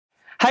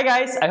Hi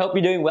guys, I hope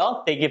you're doing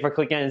well. Thank you for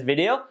clicking on this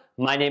video.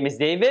 My name is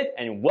David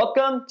and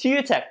welcome to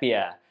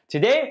UTECHPIA.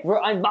 Today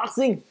we're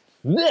unboxing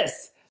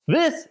this.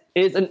 This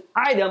is an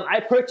item I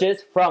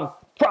purchased from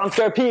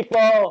Prompter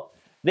People.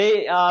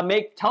 They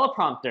make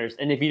teleprompters,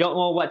 and if you don't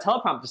know what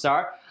teleprompters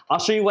are, I'll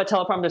show you what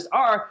teleprompters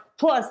are,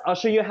 plus I'll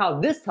show you how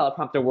this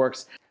teleprompter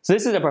works. So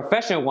this is a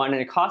professional one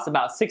and it costs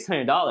about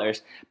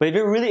 $600. But if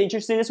you're really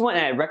interested in this one,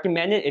 and I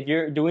recommend it if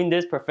you're doing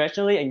this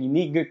professionally and you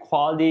need good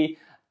quality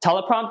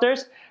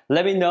teleprompters,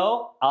 let me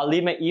know. I'll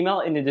leave my email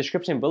in the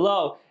description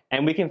below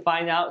and we can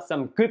find out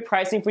some good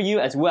pricing for you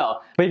as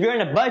well. But if you're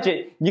in a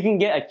budget, you can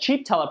get a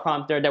cheap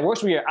teleprompter that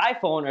works with your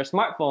iPhone or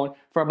smartphone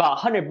for about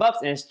 100 bucks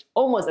and it's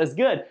almost as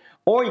good.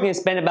 Or you can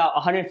spend about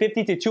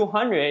 150 to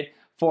 200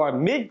 for a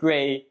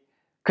mid-grade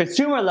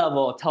consumer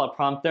level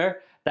teleprompter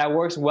that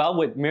works well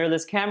with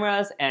mirrorless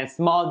cameras and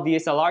small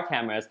DSLR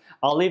cameras.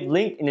 I'll leave a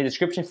link in the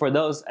description for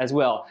those as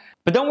well.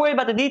 But don't worry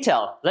about the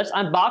detail. Let's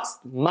unbox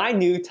my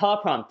new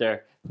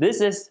teleprompter.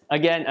 This is,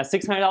 again, a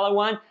 $600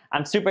 one.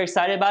 I'm super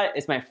excited about it.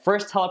 It's my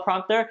first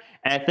teleprompter,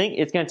 and I think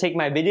it's gonna take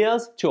my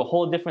videos to a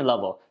whole different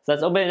level. So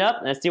let's open it up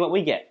and let's see what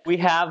we get. We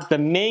have the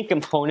main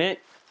component,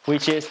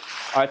 which is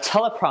our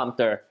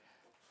teleprompter.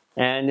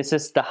 And this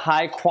is the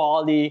high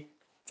quality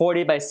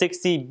 40 by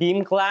 60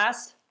 beam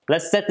glass.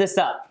 Let's set this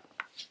up.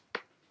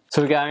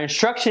 So we got our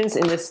instructions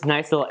in this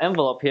nice little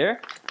envelope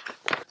here.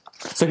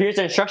 So here's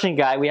the instruction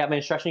guide. We have an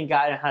instruction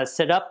guide on how to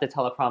set up the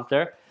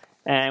teleprompter.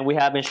 And we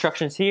have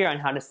instructions here on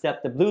how to set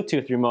up the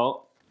Bluetooth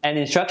remote. And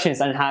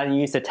instructions on how to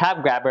use the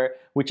tab grabber,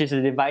 which is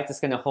the device that's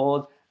going to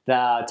hold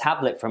the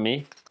tablet for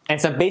me. And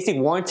some basic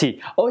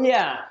warranty. Oh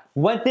yeah,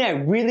 one thing I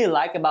really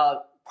like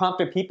about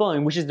Prompter People,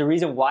 and which is the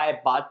reason why I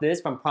bought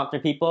this from Prompter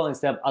People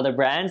instead of other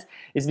brands,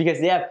 is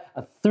because they have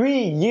a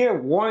 3-year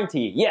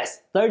warranty.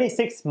 Yes,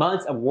 36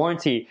 months of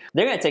warranty.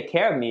 They're gonna take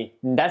care of me.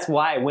 And that's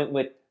why I went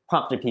with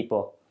Prompter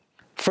People.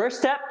 First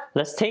step,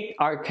 let's take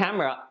our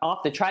camera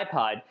off the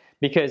tripod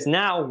because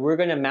now we're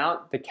gonna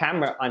mount the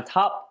camera on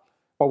top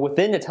or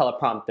within the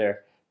teleprompter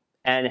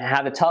and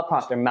have the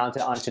teleprompter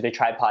mounted onto the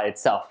tripod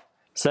itself.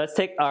 So let's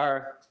take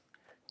our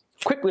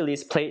quick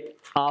release plate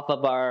off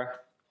of our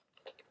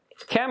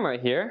camera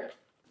here,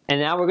 and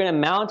now we're going to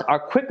mount our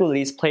quick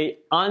release plate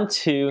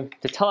onto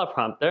the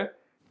teleprompter,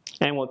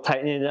 and we'll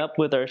tighten it up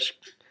with our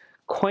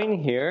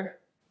coin here.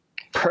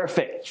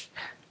 Perfect.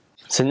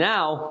 So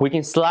now we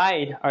can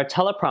slide our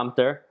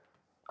teleprompter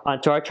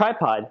onto our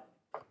tripod.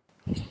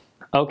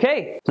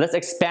 Okay, let's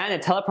expand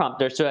the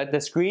teleprompter so that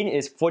the screen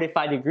is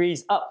 45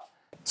 degrees up.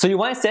 So you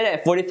want to set it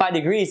at 45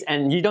 degrees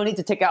and you don't need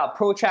to take out a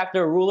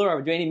protractor, ruler,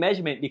 or do any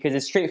measurement because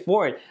it's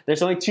straightforward.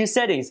 There's only 2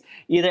 settings,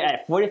 either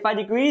at 45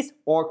 degrees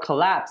or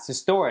collapse to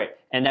store it.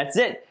 And that's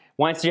it.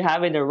 Once you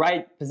have it in the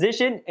right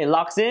position, it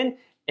locks in.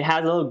 It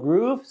has a little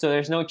groove, so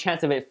there's no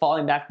chance of it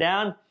falling back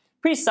down.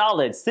 Pretty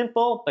solid,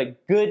 simple,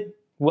 but good,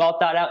 well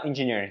thought out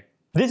engineering.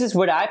 This is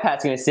where the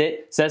iPad's going to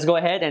sit. So let's go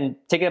ahead and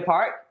take it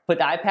apart, put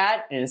the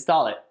iPad, and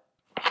install it.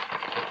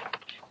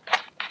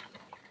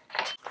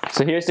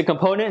 So here's the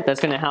component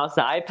that's going to house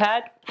the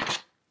iPad.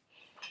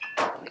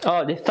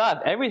 Oh, they thought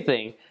of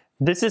everything.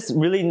 This is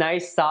really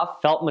nice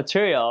soft felt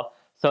material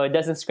so it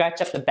doesn't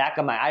scratch up the back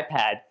of my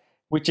iPad,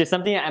 which is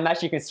something I'm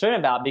actually concerned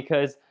about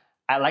because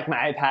I like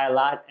my iPad a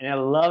lot and I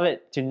love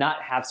it to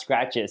not have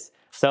scratches.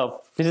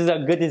 So this is a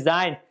good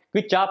design.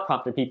 Good job,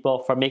 Prompter People,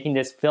 for making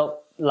this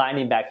felt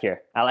lining back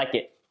here. I like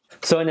it.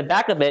 So in the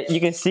back of it,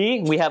 you can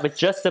see we have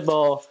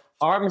adjustable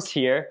arms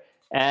here,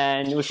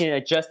 and we can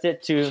adjust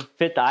it to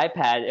fit the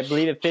iPad. I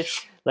believe it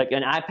fits like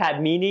an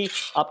iPad mini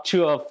up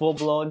to a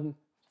full-blown,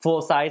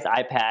 full-size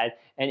iPad,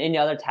 and any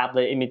other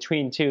tablet in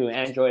between too,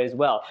 Android as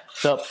well.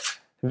 So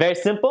very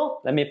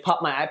simple. Let me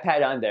pop my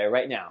iPad on there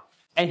right now.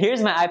 And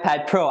here's my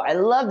iPad Pro. I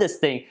love this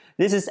thing.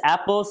 This is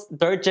Apple's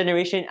 3rd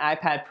generation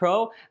iPad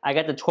Pro. I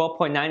got the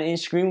 12.9-inch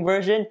screen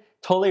version.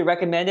 Totally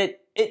recommend it.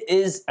 It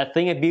is a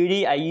thing of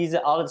beauty. I use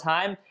it all the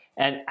time.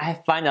 And I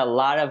find a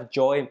lot of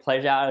joy and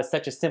pleasure out of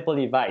such a simple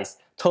device.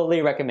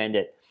 Totally recommend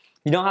it.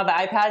 You don't have an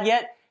iPad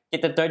yet?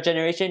 Get the 3rd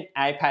generation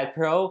iPad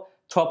Pro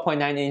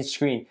 12.9-inch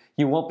screen.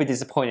 You won't be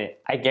disappointed,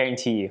 I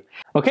guarantee you.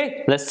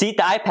 Okay, let's seat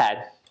the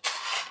iPad.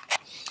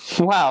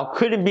 Wow,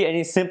 couldn't be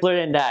any simpler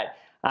than that.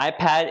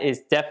 iPad is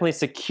definitely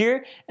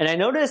secure, and I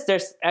noticed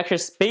there's extra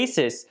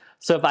spaces.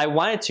 So if I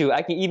wanted to,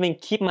 I can even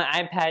keep my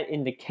iPad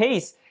in the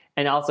case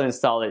and also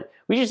install it,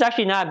 which is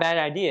actually not a bad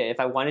idea if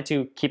I wanted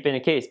to keep it in a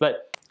case.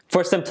 But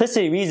for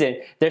simplicity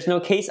reason, there's no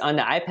case on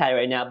the iPad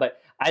right now, but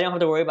I don't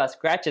have to worry about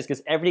scratches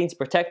because everything's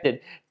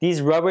protected.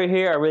 These rubber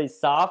here are really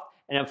soft,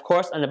 and of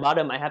course on the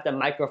bottom I have the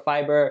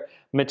microfiber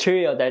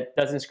material that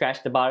doesn't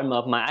scratch the bottom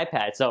of my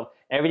iPad. So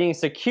everything is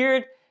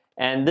secured,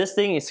 and this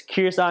thing is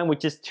secures on with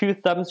just 2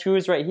 thumb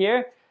screws right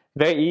here.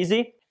 Very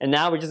easy. And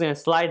now we're just going to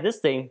slide this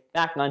thing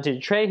back onto the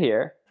tray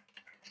here.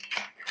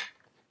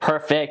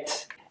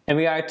 Perfect. And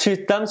we got our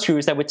 2 thumb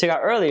screws that we took out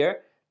earlier.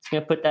 Just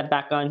going to put that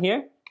back on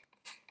here.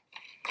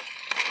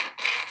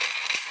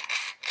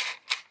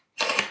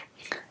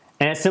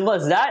 And as simple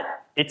as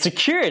that, it's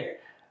secured.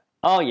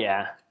 Oh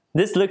yeah,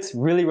 This looks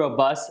really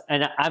robust,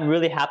 and I'm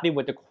really happy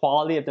with the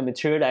quality of the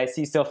material that I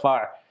see so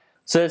far.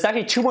 So there's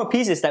actually two more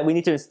pieces that we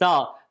need to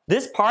install.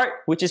 This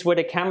part, which is where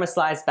the camera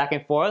slides back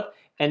and forth,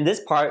 and this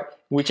part,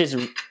 which is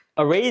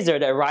a razor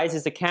that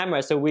rises the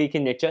camera so we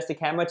can adjust the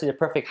camera to the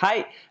perfect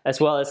height, as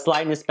well as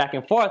sliding this back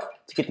and forth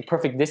to get the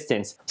perfect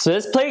distance. So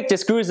this plate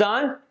just screws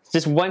on. It's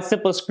just one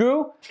simple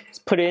screw.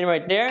 Just put it in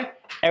right there.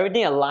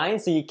 Everything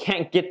aligns so you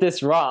can't get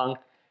this wrong.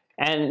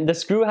 And the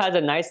screw has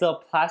a nice little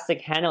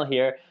plastic handle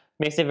here.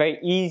 Makes it very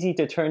easy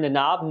to turn the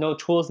knob, no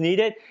tools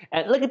needed.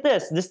 And look at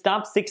this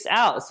knob sticks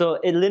out, so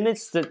it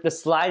limits the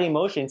sliding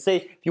motion. Say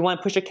if you want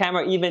to push the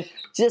camera even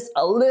just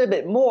a little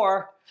bit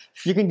more,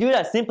 you can do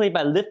that simply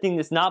by lifting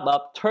this knob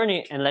up,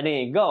 turning it, and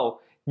letting it go.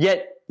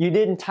 Yet you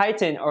didn't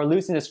tighten or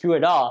loosen the screw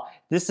at all.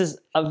 This is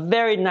a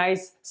very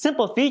nice,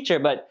 simple feature,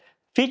 but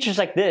features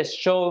like this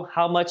show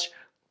how much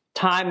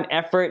time,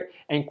 effort,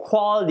 and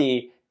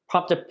quality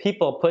prompter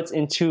people puts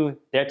into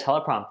their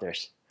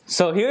teleprompters.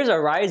 So here's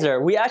our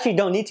riser. We actually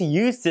don't need to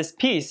use this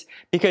piece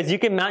because you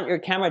can mount your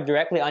camera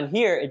directly on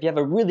here if you have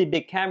a really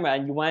big camera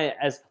and you want it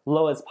as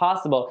low as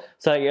possible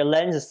so that your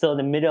lens is still in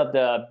the middle of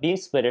the beam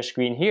splitter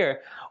screen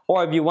here.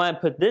 Or if you want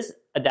to put this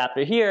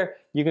adapter here,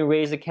 you can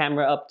raise the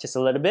camera up just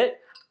a little bit,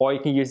 or you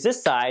can use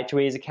this side to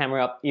raise the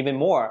camera up even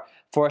more.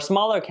 For a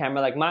smaller camera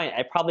like mine,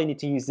 I probably need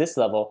to use this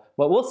level,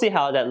 but we'll see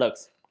how that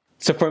looks.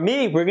 So for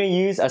me, we're going to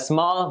use a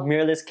small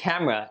mirrorless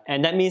camera,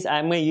 and that means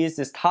I'm going to use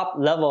this top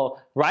level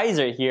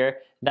riser here.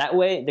 That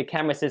way the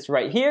camera sits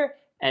right here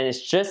and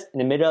it's just in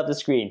the middle of the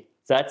screen.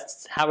 So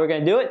that's how we're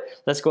going to do it.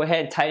 Let's go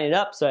ahead and tighten it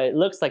up so it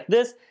looks like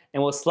this,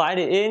 and we'll slide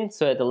it in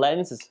so that the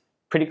lens is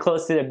pretty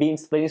close to the beam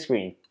splitting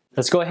screen.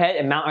 Let's go ahead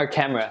and mount our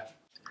camera.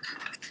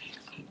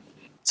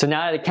 So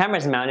now that the camera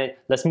is mounted,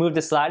 let's move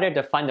the slider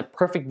to find the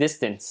perfect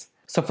distance.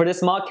 So for this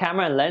small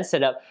camera and lens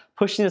setup,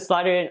 pushing the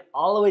slider in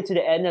all the way to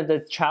the end of the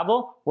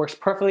travel works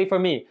perfectly for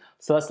me.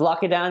 So let's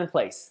lock it down in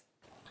place.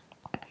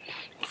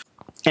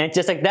 And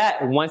just like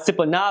that, one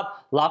simple knob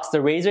locks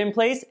the razor in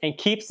place and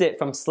keeps it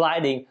from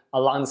sliding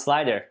along the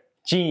slider.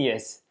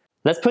 Genius.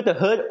 Let's put the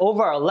hood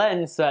over our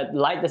lens so that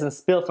light doesn't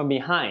spill from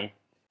behind.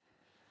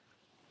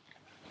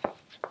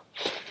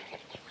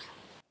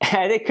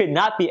 And it could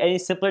not be any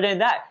simpler than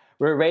that.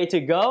 We're ready to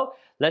go.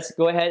 Let's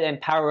go ahead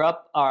and power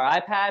up our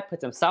iPad,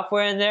 put some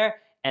software in there,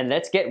 and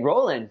let's get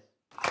rolling.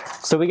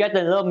 So we got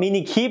the little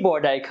mini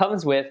keyboard that it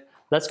comes with.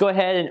 Let's go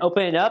ahead and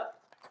open it up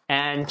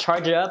and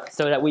charge it up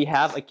so that we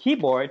have a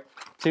keyboard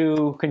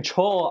to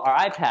control our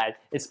iPad.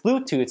 It's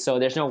Bluetooth, so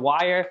there's no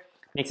wire,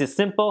 makes it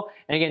simple.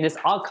 And again, this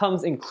all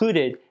comes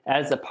included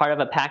as a part of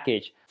a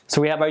package.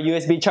 So we have our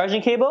USB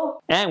charging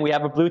cable, and we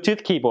have a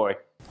Bluetooth keyboard.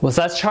 Well,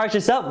 so let's charge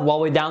this up while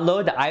we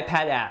download the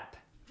iPad app.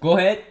 Go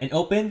ahead and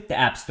open the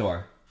App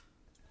Store.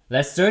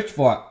 Let's search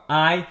for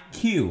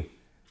iCue,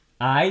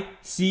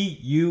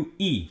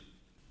 I-C-U-E.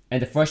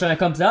 And the first one that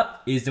comes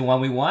up is the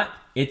one we want.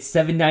 It's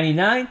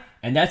 $7.99,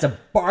 and that's a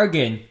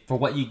bargain for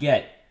what you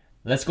get.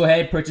 Let's go ahead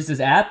and purchase this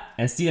app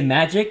and see the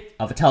magic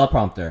of a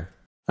teleprompter.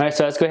 Alright,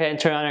 so let's go ahead and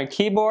turn on our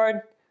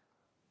keyboard.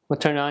 We'll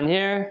turn it on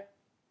here.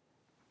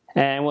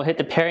 And we'll hit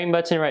the pairing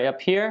button right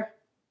up here.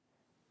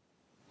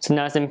 So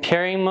now it's in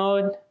pairing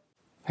mode.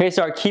 Okay,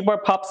 so our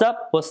keyboard pops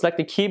up. We'll select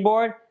the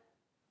keyboard.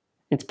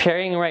 It's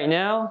pairing right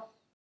now.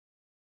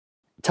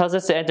 It tells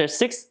us to enter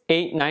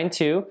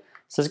 6892.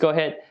 So let's go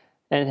ahead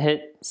and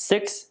hit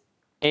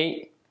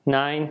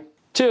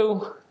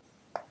 6892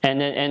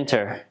 and then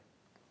enter.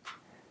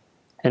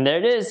 And there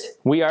it is.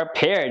 We are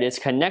paired. It's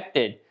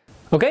connected.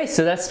 Okay,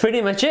 so that's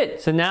pretty much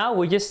it. So now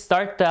we just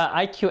start the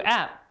iCue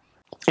app.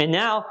 And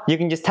now you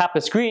can just tap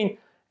the screen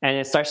and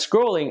it starts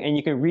scrolling and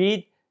you can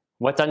read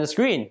what's on the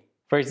screen.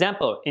 For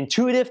example,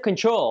 intuitive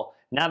control,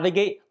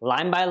 navigate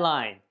line by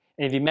line.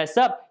 And if you mess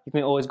up, you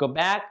can always go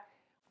back.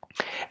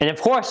 And of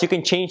course, you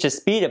can change the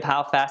speed of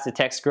how fast the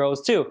text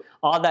scrolls too.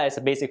 All that is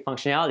a basic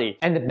functionality.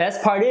 And the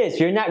best part is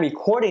you're not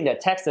recording the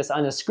text that's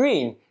on the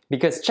screen,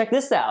 because check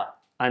this out.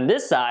 On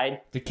this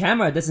side, the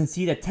camera doesn't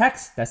see the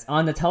text that's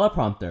on the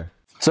teleprompter.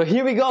 So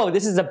here we go.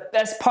 This is the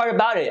best part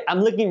about it.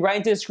 I'm looking right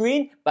into the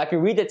screen, but I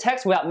can read the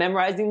text without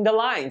memorizing the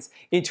lines.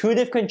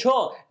 Intuitive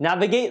control,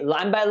 navigate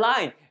line by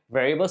line,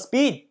 variable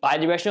speed,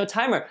 bidirectional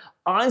timer,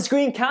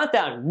 on-screen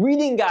countdown,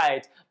 reading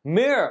guides,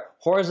 mirror,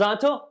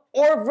 horizontal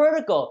or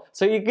vertical.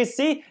 So you can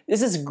see,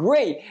 this is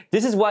great.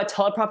 This is what a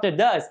teleprompter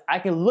does. I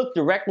can look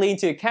directly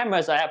into the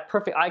camera so I have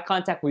perfect eye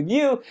contact with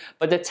you,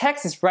 but the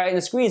text is right on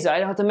the screen so I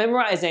don't have to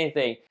memorize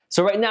anything.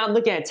 So right now I'm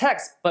looking at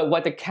text, but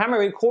what the camera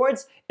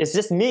records is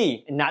just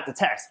me and not the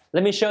text.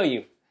 Let me show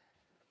you.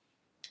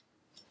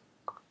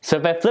 So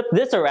if I flip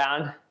this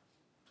around,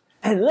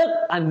 and look,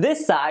 on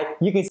this side,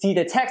 you can see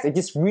the text. It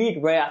just reads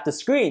right off the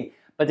screen.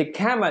 But the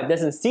camera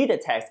doesn't see the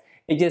text.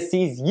 It just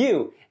sees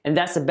you. And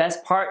that's the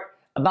best part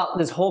about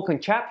this whole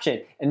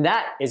contraption. And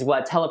that is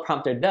what a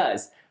teleprompter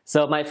does.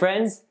 So my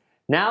friends,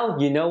 now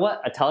you know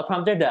what a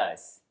teleprompter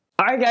does.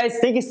 Alright guys,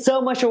 thank you so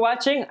much for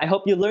watching. I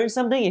hope you learned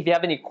something. If you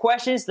have any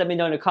questions, let me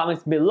know in the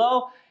comments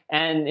below.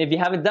 And if you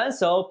haven't done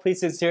so, please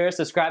consider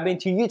subscribing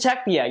to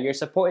UTECHPIA. Your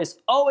support is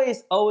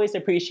always, always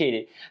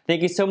appreciated.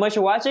 Thank you so much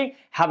for watching.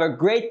 Have a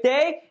great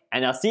day,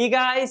 and I'll see you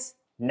guys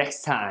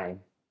next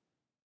time.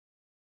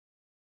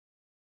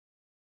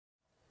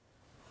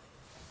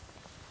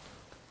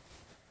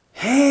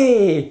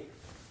 Hey!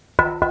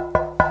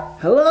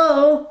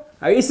 Hello?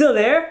 Are you still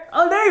there?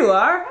 Oh, there you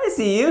are. I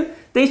see you.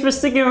 Thanks for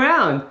sticking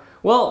around.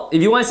 Well,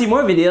 if you want to see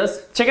more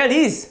videos, check out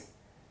these.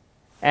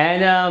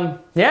 And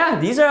yeah,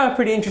 these are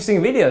pretty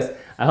interesting videos.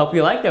 I hope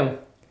you like them.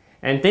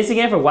 And thanks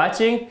again for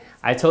watching.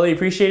 I totally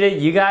appreciate it.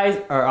 You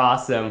guys are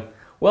awesome.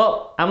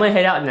 Well, I'm gonna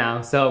head out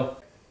now, so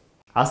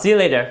I'll see you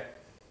later.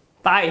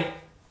 Bye.